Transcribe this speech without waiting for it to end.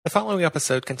The following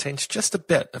episode contains just a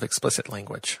bit of explicit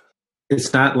language.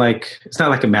 It's not like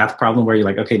a math problem where you're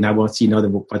like, okay, now once you know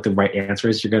what the right answer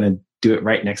is, you're going to do it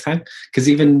right next time. Because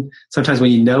even sometimes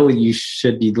when you know you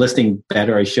should be listening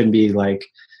better, or you shouldn't be like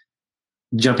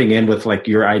jumping in with like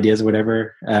your ideas or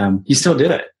whatever, you still do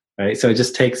it, right? So it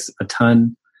just takes a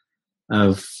ton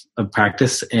of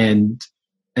practice, and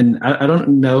I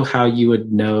don't know how you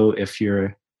would know if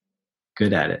you're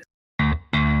good at it.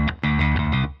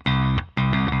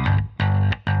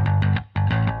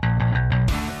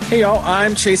 Hey y'all,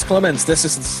 I'm Chase Clemens. This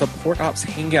is the Support Ops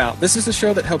Hangout. This is the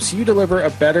show that helps you deliver a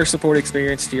better support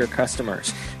experience to your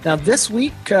customers. Now this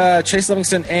week, Chase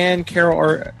Livingston and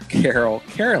Carolyn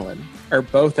are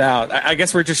both out. I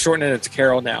guess we're just shortening it to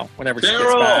Carol now whenever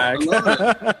Carol, she gets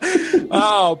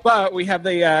back. But we have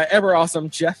the ever awesome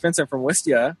Jeff Vincent from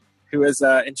Wistia, who is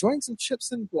enjoying some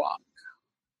chips and guac.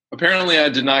 Apparently I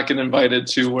did not get invited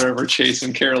to wherever Chase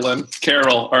and Carol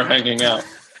are hanging out.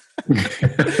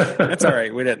 That's all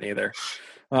right. We didn't either.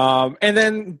 And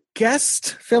then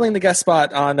filling the guest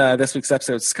spot on this week's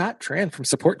episode, Scott Tran from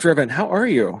Support Driven. How are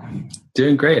you?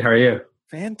 Doing great. How are you?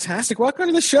 Fantastic. Welcome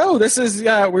to the show. This is, we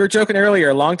were joking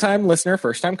earlier, long-time listener,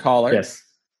 first-time caller.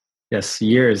 Yes,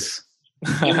 years.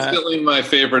 Instantly my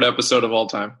favorite episode of all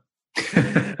time.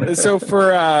 So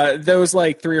for those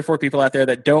like 3 or 4 people out there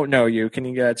that don't know you, can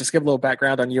you just give a little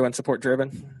background on you and Support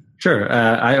Driven? Sure.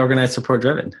 I organize Support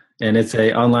Driven, and it's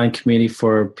an online community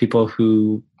for people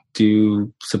who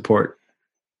do support.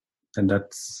 And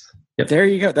that's, yep. There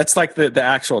you go. That's like the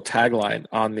actual tagline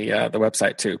on the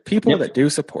website too. People that do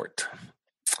support.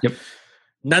 Yep.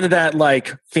 None of that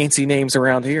like fancy names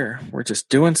around here. We're just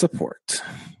doing support.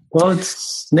 Well,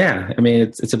 it's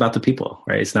about the people,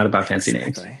 right? It's not about fancy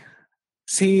names.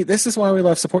 See, this is why we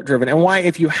love Support Driven, and why,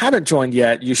 if you haven't joined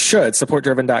yet, you should.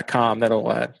 supportdriven.com.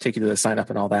 That'll take you to the sign up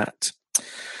and all that.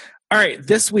 All right,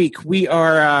 this week we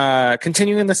are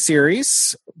continuing the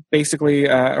series, basically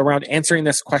around answering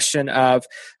this question of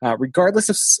regardless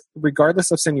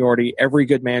of seniority, every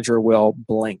good manager will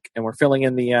blank, and we're filling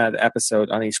in the episode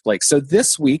on each blank. So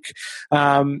this week,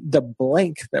 the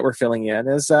blank that we're filling in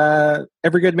is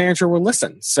every good manager will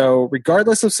listen. So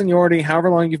regardless of seniority, however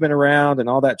long you've been around, and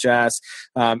all that jazz,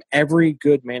 every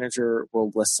good manager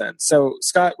will listen. So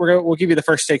Scott, we'll give you the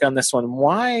first take on this one.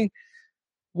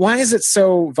 Why is it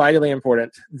so vitally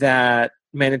important that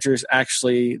managers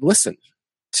actually listen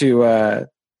to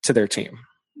their team?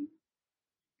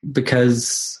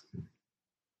 Because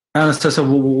so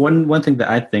one thing that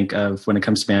I think of when it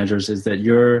comes to managers is that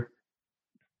or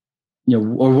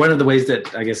one of the ways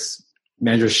that I guess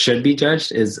managers should be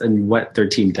judged is in what their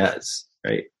team does,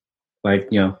 right? Like,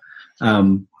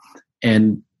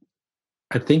 and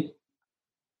I think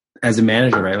as a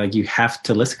manager, right, like you have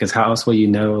to listen, because how else will you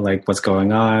know like what's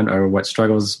going on, or what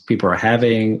struggles people are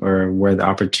having, or where the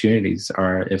opportunities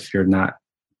are if you're not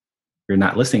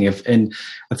listening. And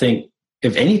I think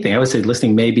if anything, I would say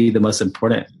listening may be the most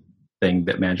important thing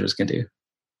that managers can do.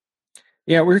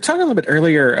 Yeah, we were talking a little bit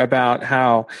earlier about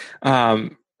how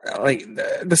like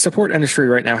the support industry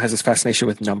right now has this fascination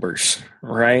with numbers,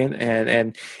 right?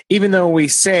 And even though we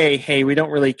say, hey, we don't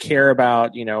really care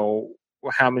about,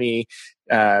 how many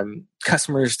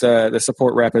customers the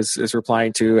support rep is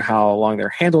replying to, how long their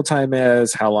handle time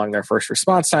is, how long their first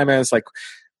response time is. Like,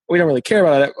 we don't really care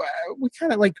about it. We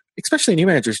kind of like, especially new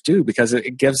managers do, because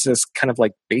it gives us kind of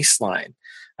like baseline,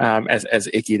 as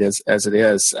icky as it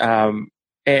is.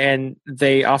 And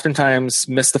they oftentimes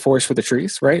miss the forest for the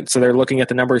trees, right? So they're looking at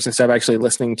the numbers instead of actually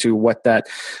listening to what that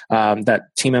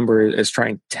team member is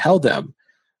trying to tell them.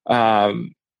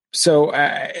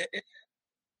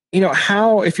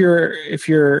 How,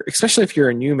 especially if you're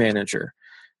a new manager,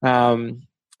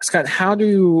 Scott, how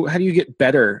do you get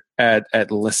better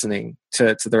at listening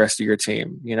to the rest of your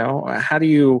team? How do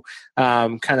you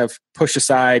kind of push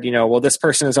aside, this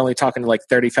person is only talking to like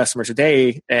 30 customers a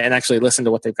day, and actually listen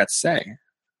to what they've got to say?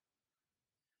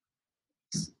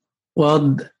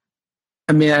 Well,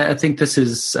 I mean, I think this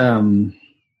is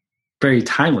very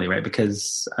timely, right?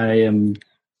 Because I am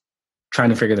trying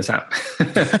to figure this out.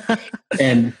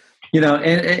 and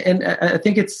I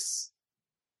think it's,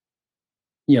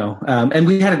 and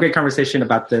we had a great conversation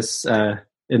about this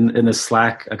in the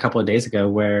Slack a couple of days ago,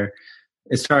 where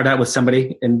it started out with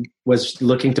somebody and was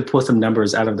looking to pull some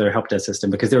numbers out of their help desk system,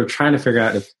 because they were trying to figure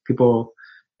out if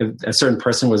a certain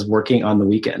person was working on the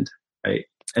weekend, right?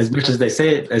 As much as they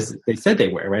said they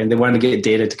were, right? And they wanted to get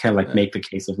data to kind of like make the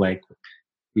case of like,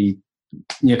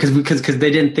 because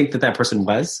they didn't think that person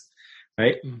was,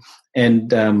 right?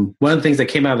 And one of the things that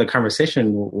came out of the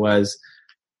conversation was,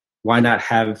 why not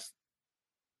have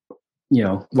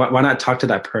why not talk to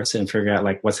that person and figure out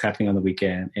like what's happening on the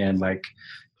weekend, and like,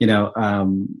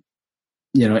 and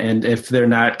if they're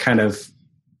not kind of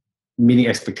meeting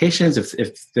expectations, if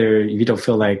you don't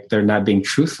feel like they're not being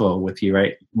truthful with you,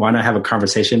 right? Why not have a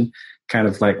conversation kind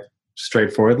of like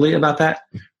straightforwardly about that,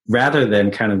 rather than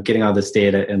kind of getting all this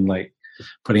data and like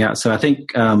putting out. So I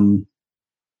think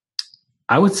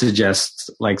I would suggest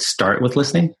like start with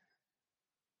listening,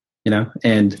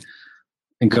 and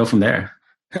go from there.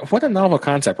 What a novel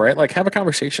concept, right? Like have a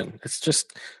conversation. It's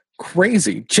just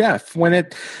crazy. Jeff, when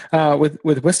with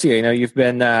Wistia, you've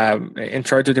been in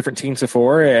charge of different teams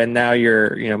before, and now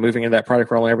you're moving into that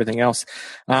product role and everything else.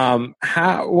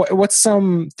 What's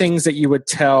some things that you would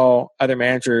tell other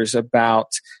managers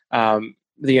about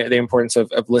the importance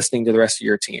of listening to the rest of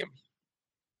your team?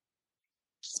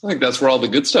 I think that's where all the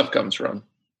good stuff comes from.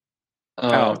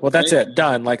 Well, that's it.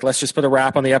 Done. Like, let's just put a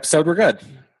wrap on the episode. We're good.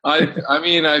 I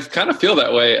mean, I kind of feel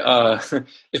that way.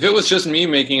 If it was just me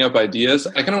making up ideas,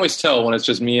 I can always tell when it's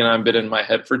just me and I've been in my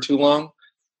head for too long,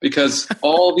 because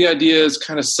all the ideas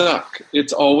kind of suck.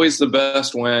 It's always the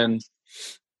best when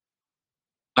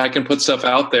I can put stuff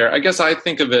out there. I guess I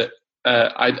think of it,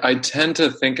 I tend to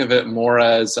think of it more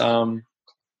as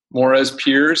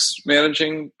peers,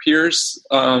 managing peers.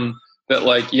 That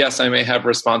like, yes, I may have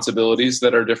responsibilities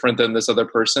that are different than this other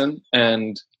person,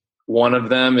 and one of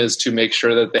them is to make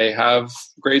sure that they have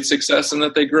great success and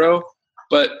that they grow.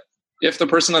 But if the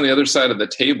person on the other side of the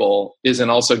table isn't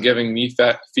also giving me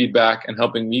feedback and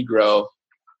helping me grow,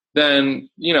 then,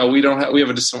 we have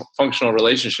a dysfunctional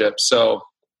relationship. So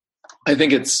I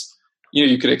think it's,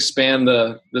 you could expand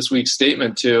this week's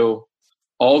statement to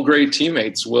all great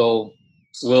teammates will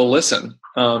listen,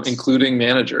 including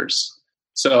managers.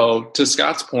 So to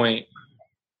Scott's point,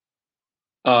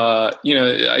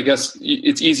 I guess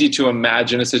it's easy to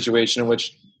imagine a situation in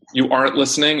which you aren't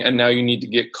listening and now you need to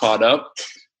get caught up.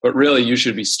 But really, you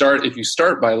should if you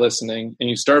start by listening and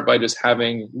you start by just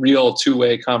having real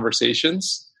two-way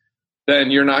conversations, then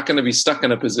you're not going to be stuck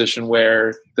in a position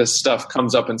where this stuff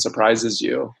comes up and surprises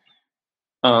you.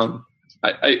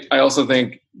 I also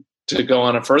think, to go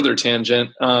on a further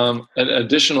tangent, an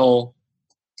additional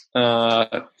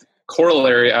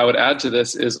corollary I would add to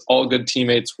this is all good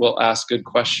teammates will ask good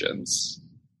questions,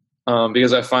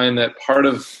 because I find that part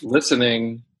of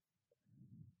listening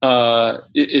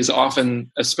is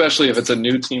often, especially if it's a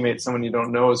new teammate, someone you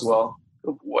don't know as well,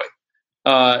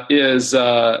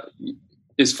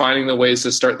 is finding the ways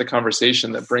to start the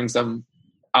conversation that brings them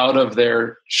out of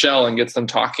their shell and gets them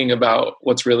talking about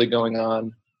what's really going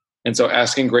on. And so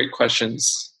asking great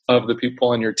questions of the people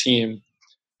on your team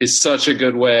is such a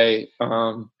good way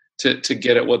to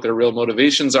get at what their real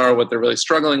motivations are, what they're really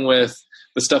struggling with,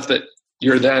 the stuff that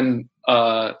you're then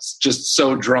just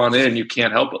so drawn in you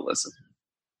can't help but listen.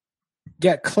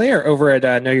 Yeah, Claire over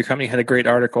at Know Your Company had a great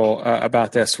article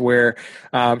about this, where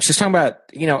she's talking about,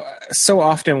 so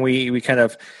often we kind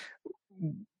of,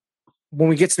 when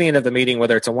we get to the end of the meeting,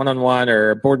 whether it's a one-on-one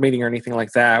or a board meeting or anything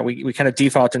like that, we kind of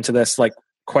default into this like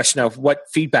question of what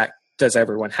feedback does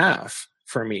everyone have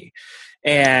for me?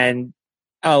 And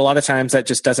a lot of times that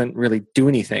just doesn't really do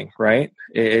anything, right?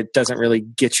 It doesn't really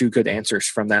get you good answers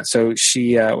from that. So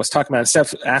she was talking about,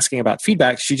 instead of asking about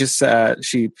feedback, she just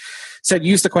she said,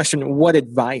 use the question, what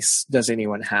advice does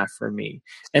anyone have for me?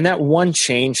 And that one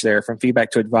change there from feedback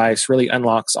to advice really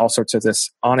unlocks all sorts of this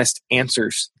honest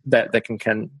answers that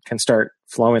can start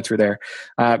flowing through there.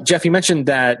 Jeff, you mentioned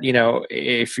that,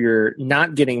 if you're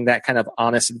not getting that kind of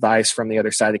honest advice from the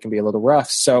other side, it can be a little rough.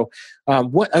 So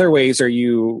what other ways are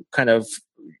you kind of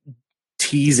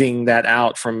teasing that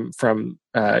out from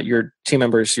your team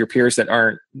members, your peers that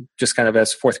aren't just kind of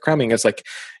as forthcoming as like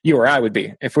you or I would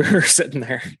be if we were sitting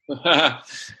there?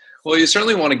 Well, you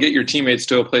certainly want to get your teammates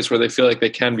to a place where they feel like they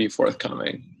can be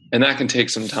forthcoming, and that can take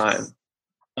some time.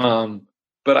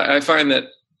 But I find that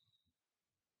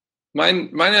my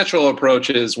natural approach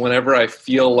is, whenever I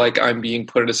feel like I'm being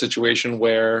put in a situation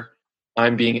where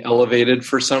I'm being elevated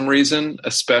for some reason,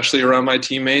 especially around my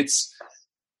teammates,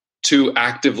 to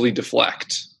actively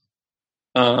deflect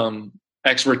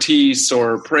expertise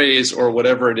or praise or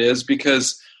whatever it is,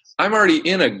 because I'm already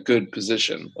in a good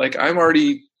position. Like, I'm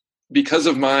already, because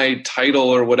of my title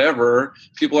or whatever,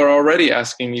 people are already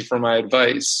asking me for my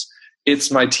advice.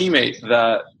 It's my teammate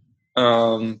that,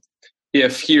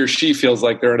 if he or she feels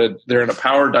like they're in a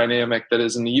power dynamic that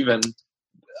isn't even,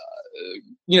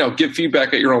 give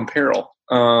feedback at your own peril.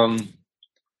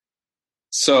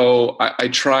 So I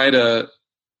try to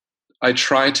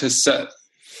set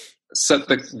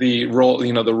the role,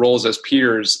 the roles as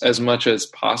peers as much as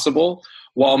possible,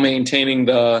 while maintaining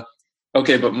but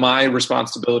my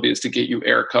responsibility is to get you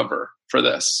air cover for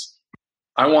this.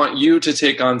 I want you to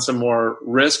take on some more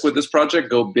risk with this project,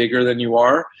 go bigger than you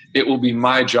are. It will be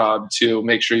my job to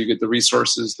make sure you get the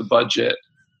resources, the budget,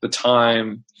 the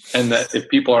time, and that if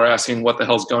people are asking what the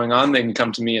hell's going on, they can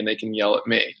come to me and they can yell at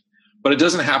me. But it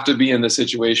doesn't have to be in the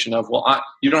situation of,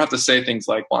 you don't have to say things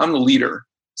like, well, I'm the leader,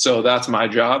 so that's my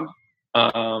job.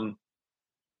 And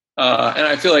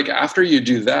I feel like after you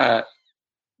do that,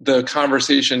 the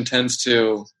conversation tends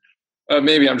to,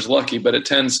 maybe I'm just lucky, but it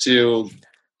tends to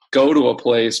go to a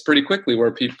place pretty quickly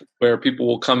where people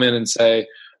will come in and say,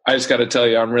 I just got to tell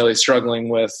you, I'm really struggling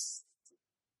with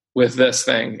this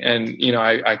thing. And,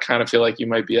 I kind of feel like you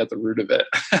might be at the root of it,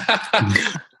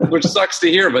 which sucks to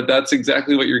hear, but that's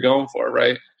exactly what you're going for.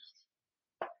 Right.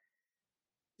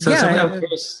 So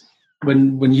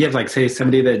when you have like, say,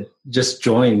 somebody that just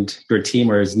joined your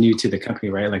team or is new to the company,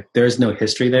 right? Like there's no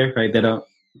history there, right? They don't,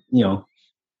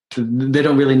 they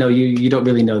don't really know you. You don't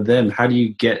really know them. How do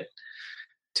you get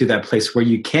to that place where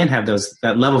you can have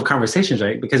that level of conversations,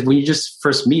 right? Because when you just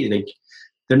first meet, like,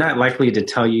 they're not likely to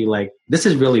tell you like, this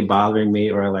is really bothering me,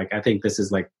 or like, I think this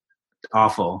is like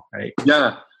awful, right?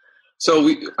 Yeah. So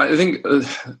I think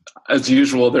as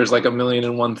usual, there's like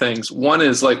 1,000,001 things. One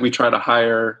is like, we try to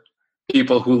hire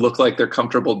people who look like they're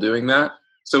comfortable doing that.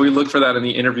 So we look for that in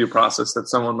the interview process, that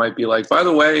someone might be like, by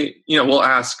the way, we'll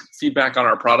ask feedback on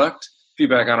our product,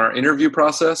 feedback on our interview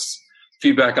process,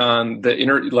 feedback on the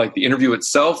interview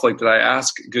itself. Like, did I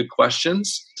ask good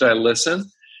questions? Did I listen?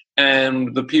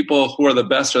 And the people who are the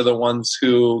best are the ones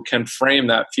who can frame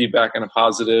that feedback in a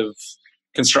positive,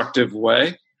 constructive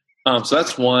way. So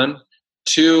that's one.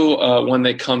 Two, when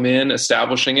they come in,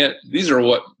 establishing it, this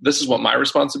is what my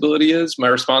responsibility is. My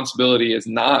responsibility is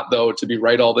not, though, to be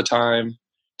right all the time,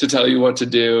 to tell you what to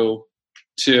do,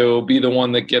 to be the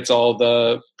one that gets all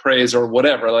the praise or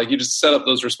whatever. Like, you just set up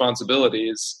those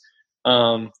responsibilities.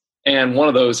 And one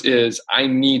of those is, I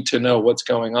need to know what's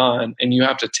going on, and you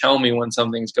have to tell me when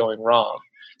something's going wrong.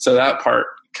 So that part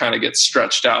kind of gets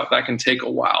stretched out. That can take a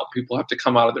while. People have to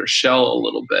come out of their shell a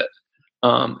little bit.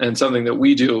 And something that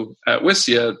we do at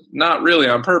Wistia, not really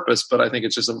on purpose, but I think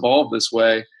it's just evolved this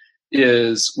way,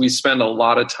 is we spend a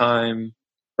lot of time,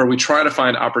 or we try to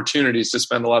find opportunities to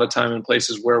spend a lot of time in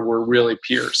places where we're really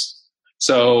peers.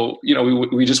 So,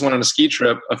 we just went on a ski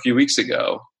trip a few weeks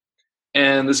ago,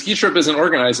 and the ski trip isn't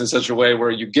organized in such a way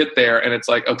where you get there and it's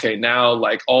like, okay, now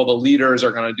like all the leaders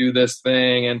are going to do this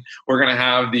thing, and we're going to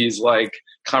have these like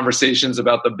conversations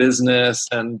about the business,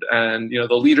 and the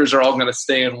leaders are all going to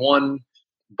stay in one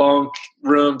bunk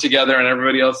room together, and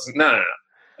everybody else is no.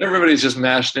 Everybody's just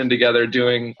mashed in together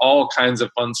doing all kinds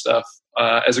of fun stuff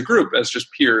as a group, as just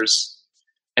peers.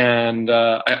 And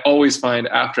I always find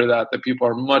after that people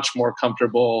are much more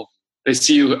comfortable. They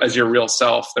see you as your real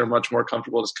self. They're much more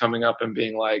comfortable just coming up and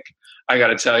being like, I got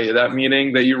to tell you, that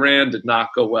meeting that you ran did not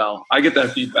go well. I get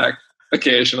that feedback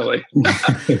occasionally.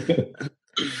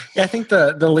 Yeah, I think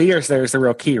the leaders there is the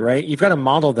real key, right? You've got to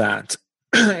model that.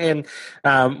 And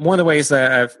one of the ways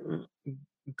that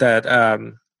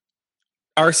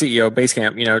our CEO,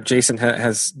 Basecamp, Jason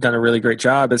has done a really great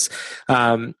job is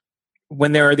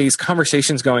when there are these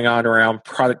conversations going on around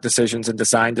product decisions and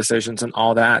design decisions and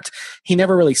all that, he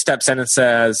never really steps in and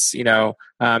says,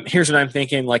 here's what I'm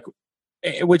thinking, like,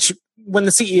 which when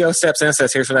the CEO steps in and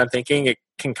says, here's what I'm thinking, it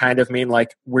can kind of mean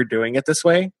like, we're doing it this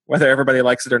way, whether everybody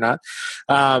likes it or not.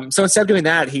 So instead of doing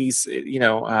that, he's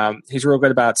real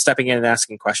good about stepping in and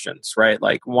asking questions, right?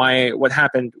 Like, what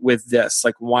happened with this?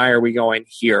 Like, why are we going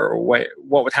here? Or what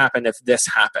would happen if this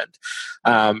happened?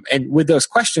 And with those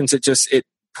questions, it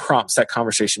prompts that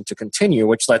conversation to continue,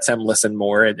 which lets them listen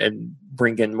more and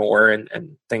bring in more and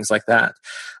things like that.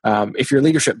 If your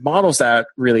leadership models that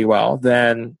really well,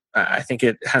 then I think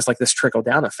it has like this trickle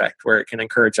down effect where it can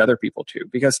encourage other people too.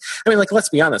 Because let's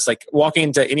be honest, like walking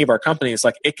into any of our companies,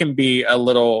 like it can be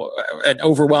an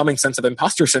overwhelming sense of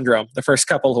imposter syndrome the first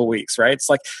couple of weeks, right? It's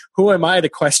like, who am I to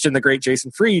question the great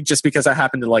Jason Fried just because I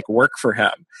happen to like work for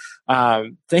him?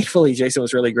 Thankfully, Jason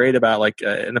was really great about like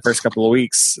in the first couple of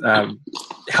weeks,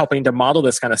 helping to model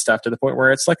this kind of stuff to the point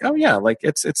where it's like, oh yeah, like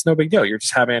it's no big deal. You're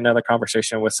just having another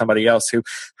conversation with somebody else who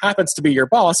happens to be your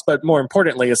boss, but more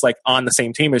importantly is like on the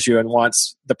same team as you and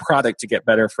wants the product to get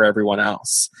better for everyone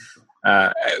else.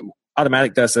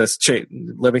 Automatic does this.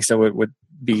 Livingston would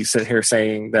be sitting here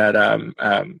saying that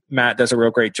Matt does a real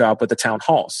great job with the town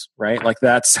halls, right? Like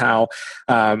that's how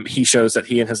he shows that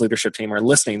he and his leadership team are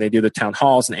listening. They do the town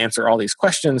halls and answer all these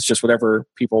questions, just whatever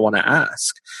people want to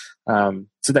ask.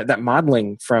 So that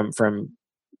modeling from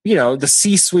the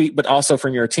C-suite, but also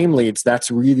from your team leads,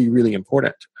 that's really, really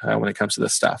important when it comes to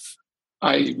this stuff.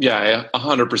 I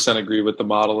 100% agree with the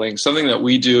modeling. Something that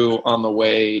we do on the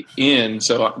way in,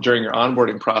 so during your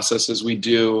onboarding process, is we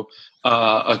do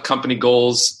a company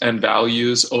goals and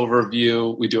values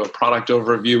overview. We do a product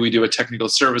overview. We do a technical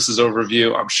services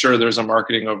overview. I'm sure there's a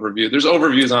marketing overview. There's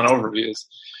overviews on overviews.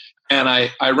 And I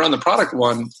run the product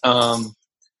one.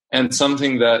 And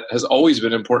something that has always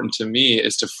been important to me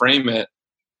is to frame it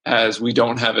as we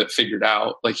don't have it figured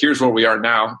out. Like, here's where we are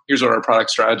now. Here's what our product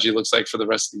strategy looks like for the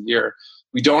rest of the year.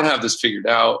 We don't have this figured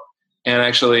out. And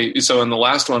actually, so in the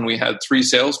last one, we had 3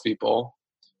 salespeople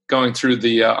going through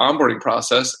the onboarding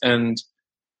process. And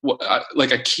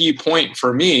like a key point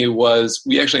for me was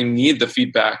we actually need the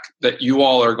feedback that you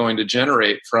all are going to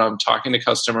generate from talking to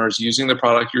customers, using the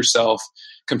product yourself,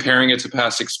 comparing it to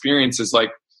past experiences.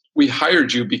 Like, we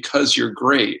hired you because you're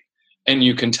great and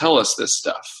you can tell us this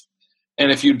stuff. And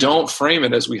if you don't frame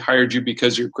it as we hired you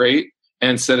because you're great,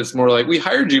 and instead it's more like we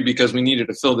hired you because we needed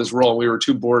to fill this role, we were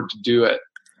too bored to do it,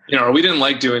 or we didn't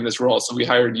like doing this role, so we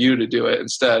hired you to do it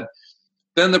instead,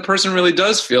 then the person really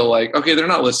does feel like, okay, they're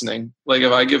not listening. Like,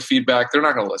 if I give feedback, they're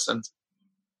not going to listen.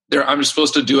 I'm just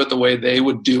supposed to do it the way they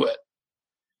would do it.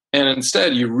 And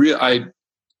instead,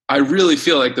 I really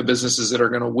feel like the businesses that are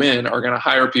going to win are going to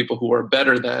hire people who are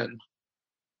better than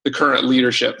the current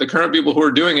leadership. The current people who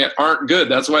are doing it aren't good.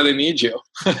 That's why they need you.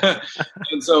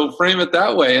 And so frame it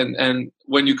that way. And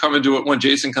when you come into it, when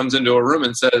Jason comes into a room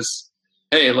and says,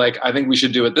 hey, like, I think we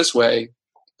should do it this way,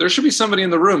 there should be somebody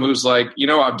in the room who's like,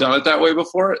 I've done it that way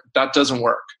before. That doesn't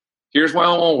work. Here's why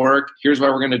it won't work. Here's why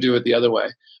we're going to do it the other way.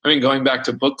 I mean, going back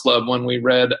to book club, when we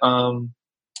read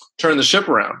Turn the Ship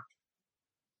Around,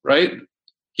 right?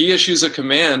 He issues a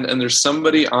command and there's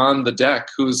somebody on the deck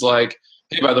who's like,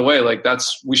 hey, by the way, like,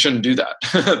 we shouldn't do that.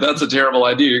 That's a terrible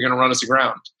idea. You're going to run us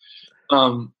aground.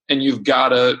 And you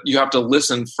have to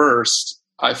listen first,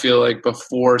 I feel like,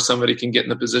 before somebody can get in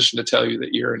the position to tell you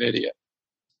that you're an idiot.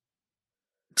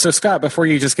 So, Scott, before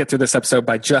you just get through this episode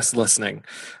by just listening,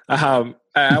 I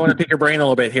want to pick your brain a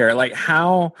little bit here. Like,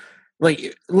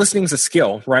 listening is a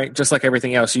skill, right? Just like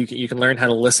everything else, you can learn how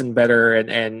to listen better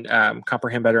and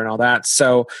comprehend better and all that.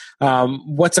 So,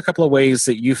 what's a couple of ways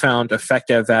that you found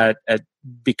effective at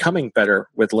becoming better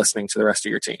with listening to the rest of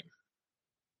your team?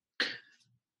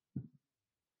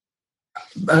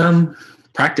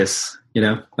 Practice,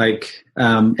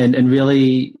 and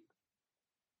really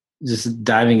just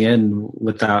diving in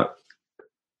without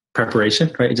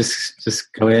preparation, right? Just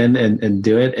go in and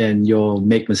do it, and you'll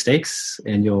make mistakes,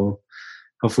 and you'll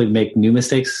hopefully make new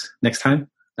mistakes next time.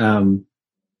 And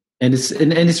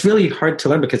it's really hard to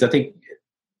learn, because I think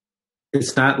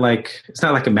it's not like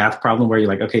a math problem where you're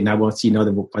like, okay, now once you know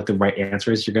what the right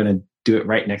answer is, you're going to do it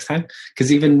right next time.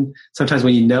 Because even sometimes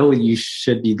when you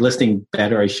should be listening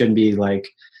better, or you shouldn't be like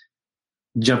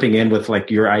jumping in with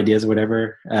like your ideas or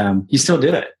whatever, you still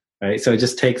do it, right? So it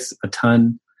just takes a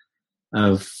ton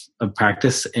of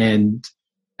practice, and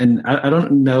I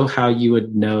don't know how you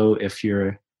would know if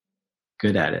you're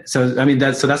good at it. So I mean,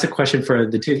 that's a question for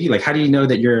the two of you. Like, how do you know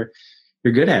that you're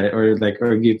good at it, or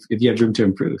if you have room to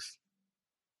improve?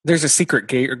 There's a secret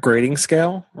grading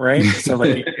scale, right? So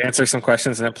like, you answer some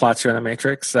questions and it plots you on a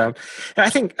matrix. And I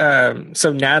think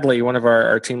so. Natalie, one of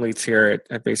our team leads here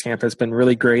at Basecamp, has been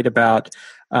really great about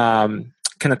kind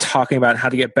of talking about how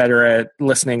to get better at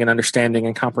listening and understanding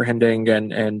and comprehending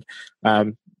and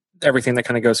everything that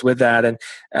kind of goes with that. And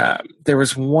there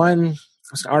was an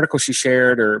article she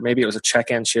shared, or maybe it was a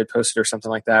check-in she had posted or something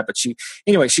like that. But she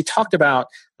talked about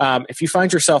if you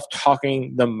find yourself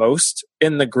talking the most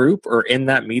in the group or in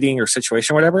that meeting or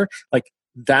situation, or whatever, like,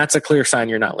 that's a clear sign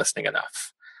you're not listening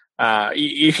enough.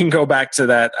 You can go back to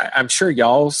that. I'm sure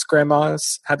y'all's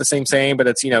grandmas had the same saying, but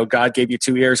it's, God gave you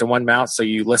 2 ears and 1 mouth, so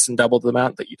you listen double the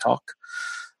amount that you talk.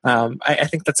 I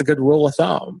think that's a good rule of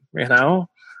thumb,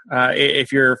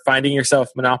 if you're finding yourself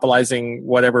monopolizing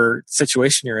whatever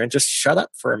situation you're in, just shut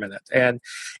up for a minute. And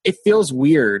it feels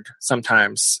weird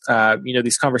sometimes.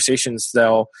 These conversations,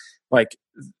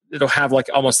 it'll have like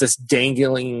almost this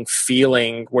dangling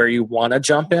feeling where you want to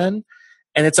jump in,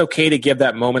 and it's okay to give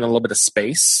that moment a little bit of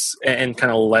space and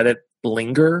kind of let it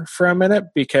linger for a minute,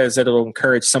 because it'll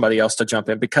encourage somebody else to jump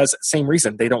in, because same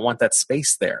reason, they don't want that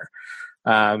space there.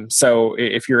 So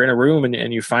if you're in a room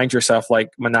and you find yourself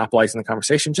like monopolizing the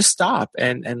conversation, just stop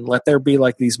and let there be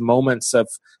like these moments of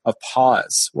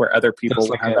pause where other people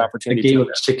will have the opportunity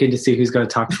to chicken to see who's going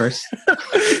to talk first.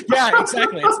 Yeah,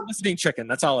 exactly. It's a listening chicken.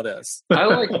 That's all it is. I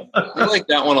like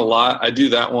that one a lot. I do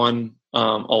that one a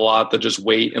lot, that just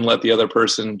wait and let the other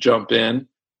person jump in.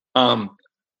 The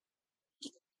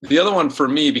other one for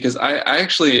me, because I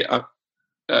actually,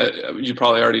 you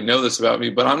probably already know this about me,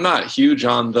 but I'm not huge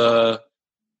on the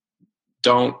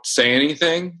don't say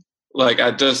anything. Like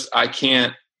I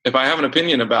can't, if I have an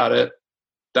opinion about it,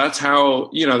 that's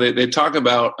how, they talk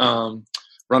about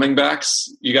running backs.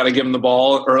 You got to give them the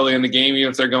ball early in the game,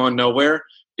 even if they're going nowhere.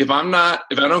 If I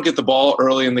don't get the ball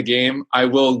early in the game, I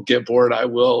will get bored. I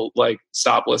will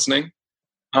stop listening.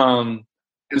 And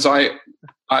so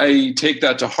I take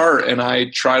that to heart, and I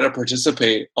try to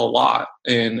participate a lot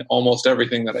in almost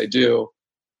everything that I do.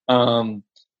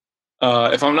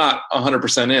 If I'm not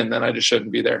 100% in, then I just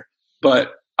shouldn't be there.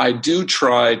 But I do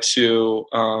try to,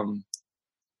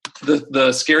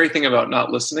 the scary thing about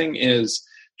not listening is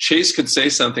Chase could say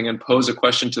something and pose a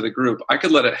question to the group. I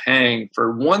could let it hang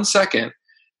for 1 second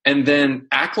and then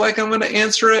act like I'm going to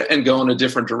answer it and go in a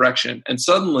different direction. And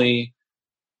suddenly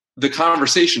the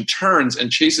conversation turns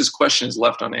and Chase's question is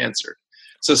left unanswered.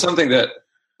 So something that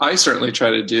I certainly try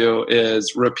to do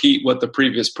is repeat what the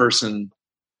previous person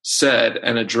said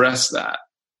and address that.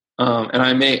 And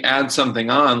I may add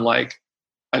something on, like,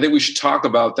 I think we should talk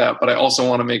about that, but I also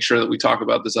want to make sure that we talk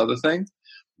about this other thing.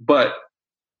 But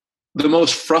the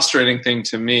most frustrating thing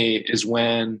to me is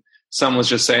when someone's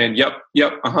just saying, yep,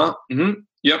 uh-huh, mm-hmm,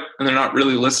 yep, and they're not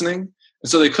really listening. And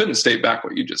so they couldn't state back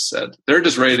what you just said. They're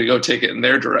just ready to go take it in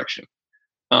their direction.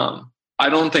 I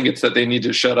don't think it's that they need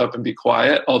to shut up and be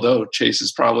quiet, although Chase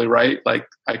is probably right. Like,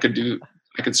 I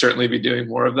could certainly be doing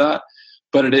more of that.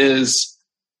 But it is,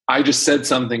 I just said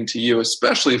something to you,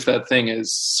 especially if that thing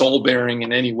is soul-bearing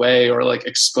in any way or like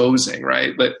exposing,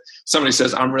 right? But somebody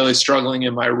says, I'm really struggling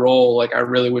in my role. Like, I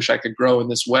really wish I could grow in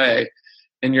this way.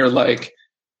 And you're like,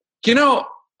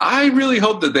 I really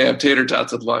hope that they have tater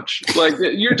tots at lunch. Like,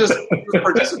 you're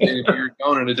participating, but you're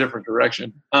going in a different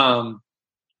direction. Or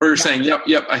you're saying, yep,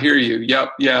 I hear you.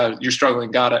 Yep, yeah, you're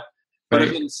struggling, got it. But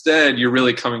if instead you're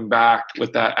really coming back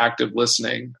with that active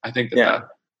listening, I think that's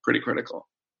pretty critical.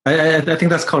 I think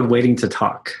that's called waiting to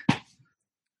talk.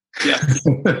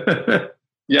 Yeah.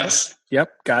 Yes.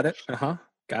 Yep, got it. Uh-huh.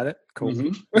 Got it. Cool.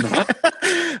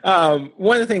 Mm-hmm.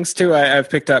 One of the things too I've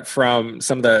picked up from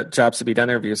some of the Jobs to Be Done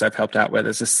interviews I've helped out with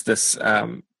is this.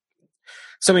 So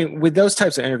I mean, with those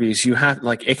types of interviews, you have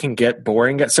it can get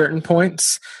boring at certain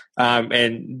points,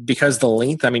 and because the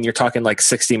length, I mean, you're talking like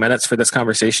 60 minutes for this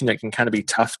conversation. It can kind of be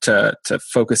tough to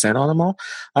focus in on them all.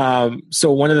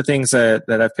 So one of the things that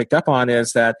I've picked up on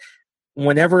is that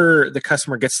whenever the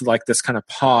customer gets to like this kind of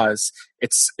pause,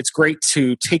 it's great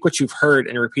to take what you've heard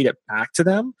and repeat it back to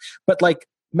them, but like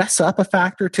mess up a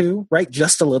fact or two, right?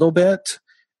 Just a little bit.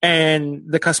 And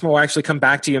the customer will actually come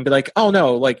back to you and be like, oh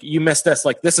no, like you missed this.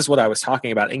 Like, this is what I was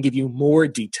talking about, and give you more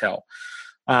detail.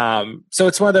 So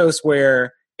it's one of those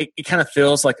where it kind of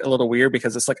feels like a little weird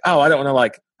because it's like, oh, I don't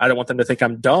want them to think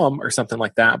I'm dumb or something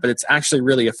like that. But it's actually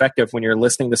really effective when you're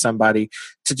listening to somebody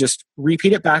to just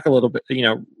repeat it back a little bit,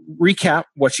 recap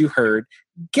what you heard,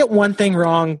 get one thing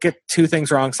wrong, get two things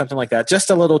wrong, something like that,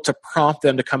 just a little to prompt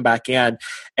them to come back in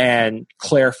and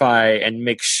clarify and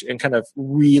and kind of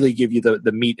really give you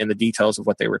the meat and the details of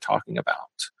what they were talking about.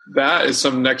 That is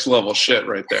some next level shit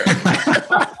right there.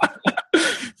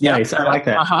 Nice. I like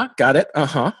that. Uh-huh. Got it.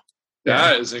 Uh-huh.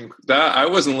 That I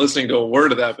wasn't listening to a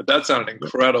word of that, but that sounded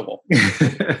incredible.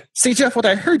 See, Jeff, what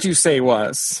I heard you say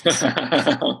was,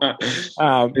 it's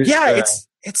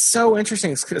so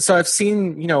interesting. So I've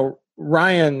seen,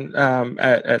 Ryan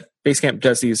at Basecamp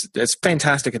does is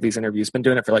fantastic at these interviews. Been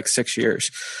doing it for like 6 years.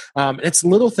 It's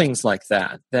little things like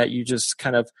that you just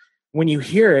kind of, when you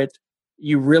hear it,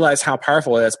 you realize how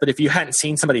powerful it is. But if you hadn't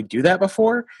seen somebody do that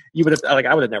before, you would have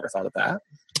I would have never thought of that.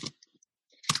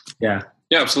 Yeah.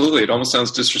 Yeah, absolutely. It almost sounds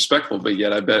disrespectful, but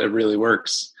yet I bet it really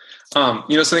works.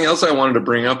 Something else I wanted to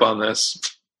bring up on this,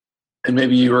 and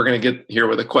maybe you were going to get here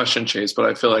with a question, Chase, but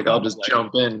I feel like I'll just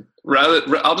jump in.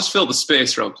 I'll just fill the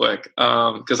space real quick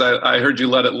because I heard you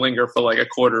let it linger for like a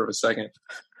quarter of a second.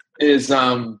 Is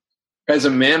as a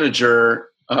manager,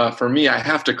 for me, I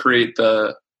have to create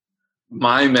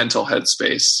my mental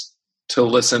headspace to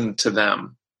listen to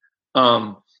them.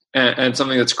 And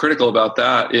something that's critical about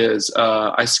that is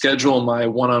I schedule my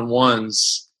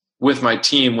one-on-ones with my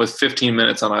team with 15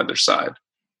 minutes on either side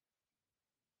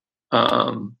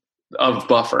of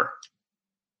buffer.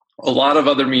 A lot of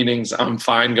other meetings, I'm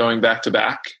fine going back to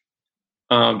back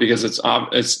because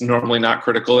it's normally not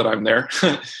critical that I'm there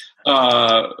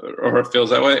or it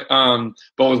feels that way.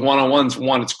 But with one-on-ones,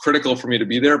 one, it's critical for me to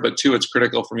be there, but two, it's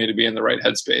critical for me to be in the right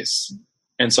headspace.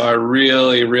 And so I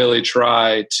really, really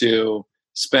try to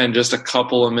spend just a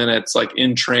couple of minutes like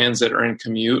in transit or in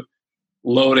commute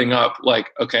loading up like,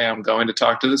 okay, I'm going to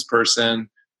talk to this person.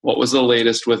 What was the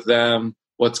latest with them?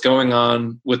 What's going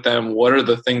on with them? What are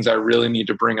the things I really need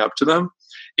to bring up to them?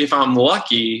 If I'm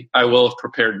lucky, I will have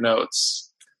prepared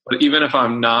notes. But even if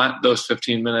I'm not, those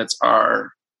 15 minutes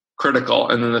are critical.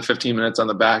 And then the 15 minutes on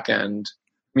the back end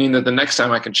mean that the next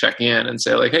time I can check in and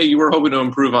say like, hey, you were hoping to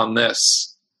improve on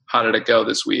this. How did it go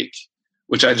this week?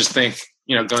 Which I just think,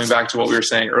 going back to what we were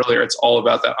saying earlier, it's all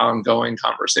about that ongoing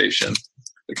conversation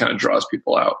that kind of draws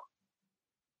people out.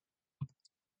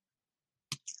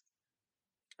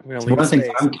 I'm going to leave one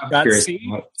thing I'm curious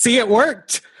about. See, it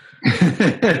worked.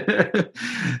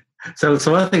 So one of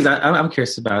the things I'm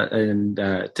curious about and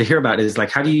to hear about is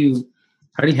like, how do you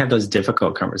have those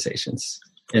difficult conversations,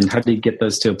 and how do you get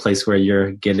those to a place where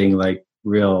you're getting like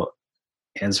real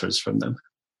answers from them?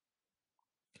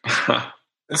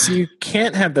 So you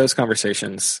can't have those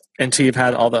conversations until you've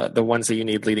had all the ones that you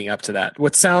need leading up to that.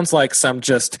 What sounds like some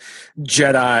just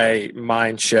Jedi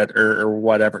mind shit or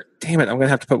whatever. Damn it, I'm going to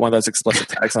have to put one of those explicit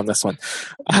tags on this one.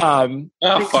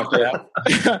 Fuck yeah.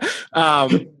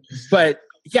 But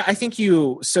yeah, I think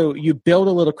you build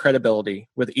a little credibility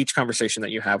with each conversation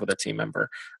that you have with a team member.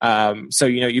 So,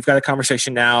 you've got a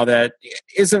conversation now that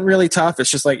isn't really tough.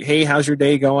 It's just like, hey, how's your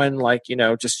day going? Like,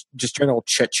 just general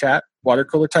chit chat, water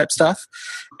cooler type stuff.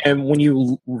 And when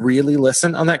you really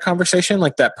listen on that conversation,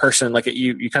 like that person, like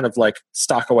you kind of like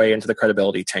stock away into the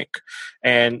credibility tank,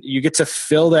 and you get to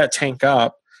fill that tank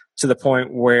up to the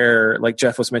point where, like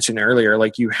Jeff was mentioning earlier,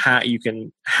 like you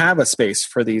can have a space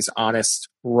for these honest,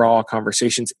 raw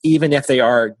conversations, even if they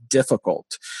are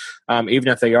difficult, even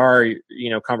if they are,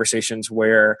 conversations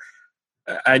where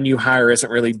a new hire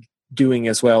isn't really doing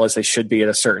as well as they should be at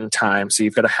a certain time. So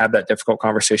you've got to have that difficult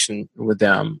conversation with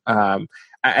them.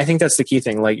 I think that's the key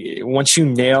thing. Like once you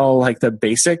nail like the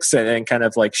basics and kind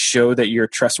of like show that you're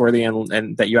trustworthy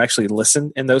and that you actually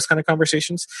listen in those kind of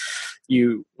conversations,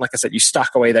 like I said, you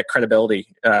stock away that credibility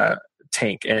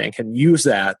tank and can use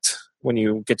that when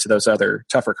you get to those other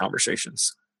tougher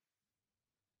conversations.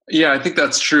 Yeah, I think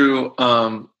that's true.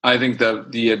 I think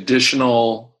that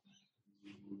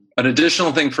an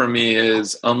additional thing for me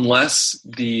is unless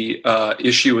the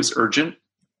issue is urgent,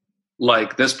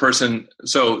 like this person,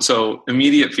 so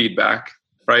immediate feedback,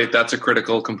 right? That's a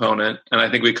critical component. And I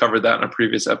think we covered that in a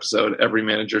previous episode. Every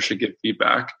manager should give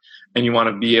feedback, and you want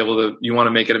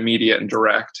to make it immediate and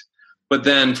direct. But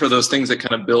then for those things that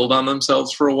kind of build on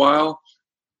themselves for a while,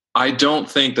 I don't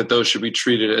think that those should be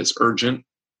treated as urgent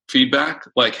feedback.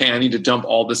 Like, hey, I need to dump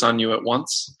all this on you at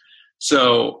once.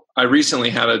 So I recently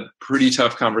had a pretty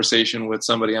tough conversation with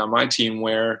somebody on my team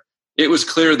where it was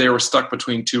clear they were stuck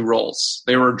between two roles.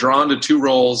 They were drawn to two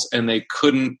roles and they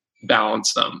couldn't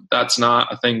balance them. That's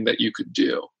not a thing that you could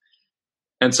do.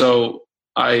 And so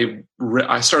I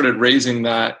started raising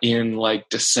that in like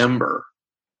December,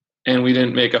 and we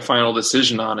didn't make a final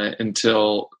decision on it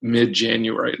until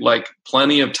mid-January. Like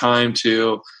plenty of time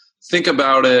to think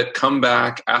about it, come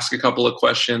back, ask a couple of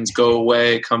questions, go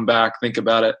away, come back, think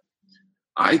about it.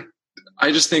 I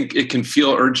just think it can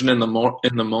feel urgent in the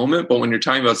moment, but when you're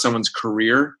talking about someone's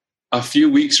career, a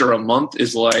few weeks or a month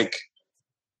is like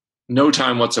no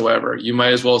time whatsoever. You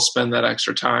might as well spend that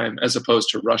extra time as opposed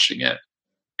to rushing it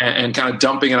and kind of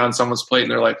dumping it on someone's plate. And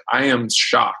they're like, I am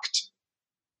shocked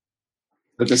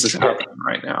that this is happening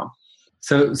right now.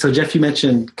 So Jeff, you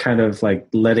mentioned kind of like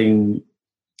letting,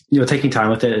 taking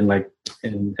time with it and like,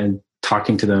 and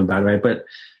talking to them about it, right? But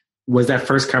was that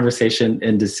first conversation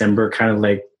in December kind of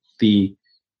like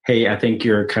hey, I think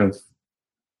you're kind of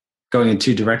going in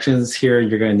two directions here.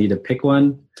 You're going to need to pick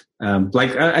one.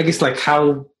 I guess like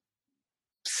how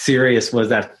serious was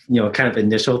that, kind of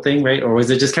initial thing, right? Or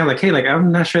was it just kind of like, hey, like,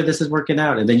 I'm not sure this is working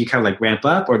out. And then you kind of like ramp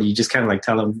up, or do you just kind of like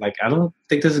tell them like, I don't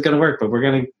think this is going to work, but we're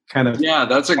going to kind of. Yeah,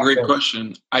 that's a great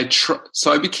question.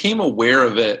 So I became aware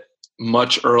of it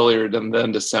much earlier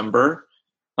than December.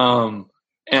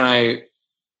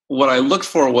 What I looked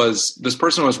for was this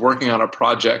person was working on a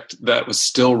project that was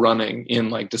still running in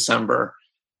like December.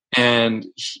 And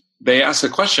they asked a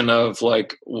question of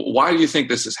like, why do you think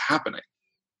this is happening?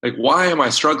 Like, why am I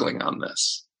struggling on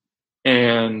this?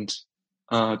 And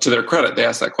to their credit, they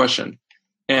asked that question.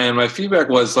 And my feedback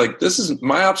was like,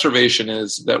 my observation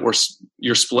is that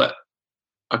you're split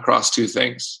across two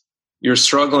things. You're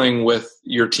struggling with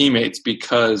your teammates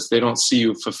because they don't see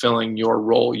you fulfilling your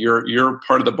role. You're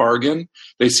part of the bargain.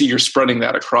 They see you're spreading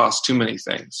that across too many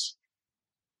things.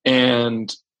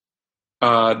 And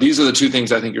these are the two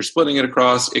things I think you're splitting it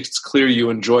across. It's clear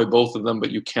you enjoy both of them, but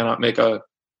you cannot make a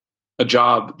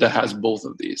job that has both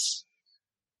of these.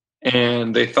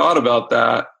 And they thought about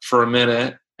that for a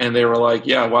minute, and they were like,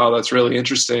 yeah, wow, that's really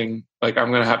interesting. Like, I'm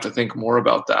going to have to think more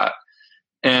about that.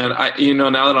 And now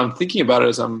that I'm thinking about it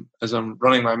as I'm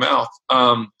running my mouth,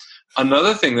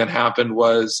 another thing that happened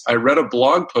was I read a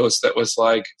blog post that was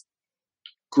like,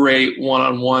 great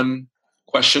one-on-one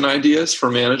question ideas for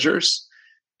managers.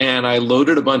 And I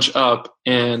loaded a bunch up,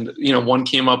 and, one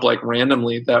came up like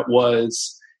randomly that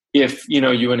was, if,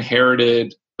 you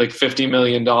inherited like $50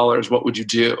 million, what would you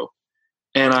do?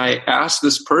 And I asked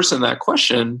this person that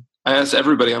question. I asked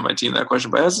everybody on my team that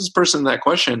question, but I asked this person that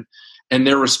question, and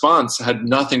their response had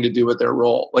nothing to do with their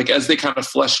role. Like, as they kind of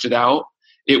fleshed it out,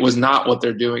 it was not what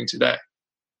they're doing today.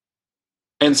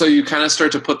 And so you kind of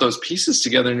start to put those pieces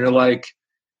together, and you're like,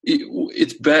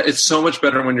 it's so much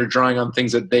better when you're drawing on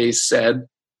things that they said,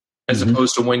 as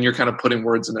opposed to when you're kind of putting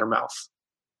words in their mouth.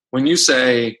 When you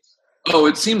say, oh,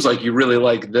 it seems like you really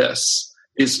like this,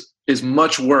 is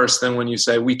much worse than when you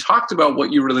say, we talked about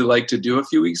what you really like to do a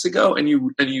few weeks ago, and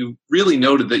you really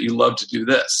noted that you love to do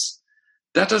this.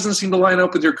 That doesn't seem to line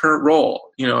up with your current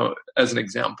role, as an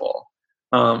example.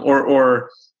 Or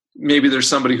maybe there's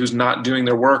somebody who's not doing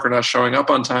their work or not showing up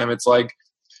on time. It's like,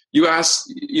 I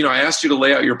asked you to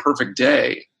lay out your perfect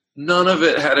day. None of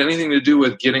it had anything to do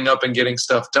with getting up and getting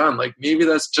stuff done. Like, maybe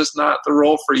that's just not the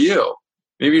role for you.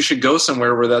 Maybe you should go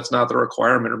somewhere where that's not the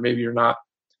requirement, or maybe you're not,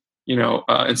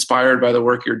 inspired by the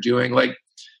work you're doing. Like,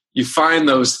 you find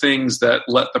those things that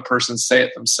let the person say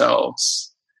it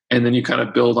themselves, and then you kind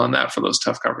of build on that for those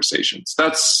tough conversations.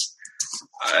 That's,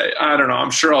 I don't know.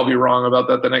 I'm sure I'll be wrong about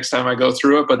that the next time I go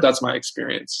through it, but that's my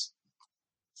experience.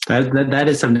 That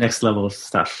is some next level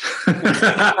stuff.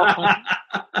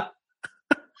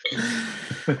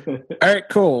 All right,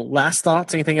 cool. Last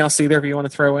thoughts? Anything else either of you want to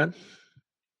throw in?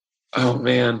 Oh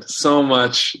man, so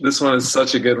much. This one is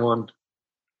such a good one.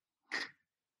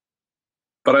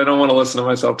 But I don't want to listen to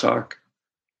myself talk.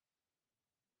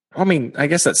 I mean, I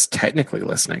guess that's technically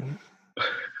listening. A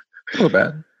little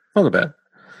bit.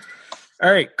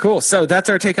 All right, cool. So that's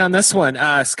our take on this one.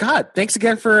 Scott, thanks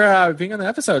again for being on the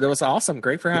episode. That was awesome.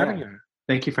 Great for having you.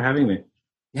 Thank you for having me.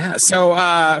 Yeah. So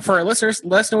for our listeners,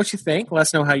 let us know what you think. Let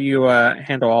us know how you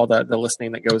handle all the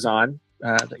listening that goes on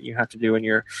that you have to do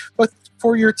in both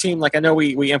for your team. Like, I know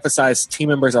we emphasize team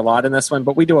members a lot in this one,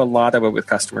 but we do a lot of it with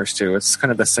customers too. It's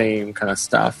kind of the same kind of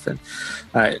stuff, and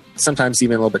sometimes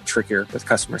even a little bit trickier with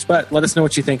customers. But let us know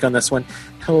what you think on this one.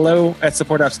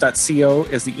 hello@supportops.co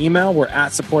is the email. We're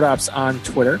 @supportops on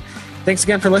Twitter. Thanks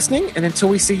again for listening, and until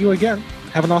we see you again,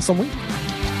 have an awesome week.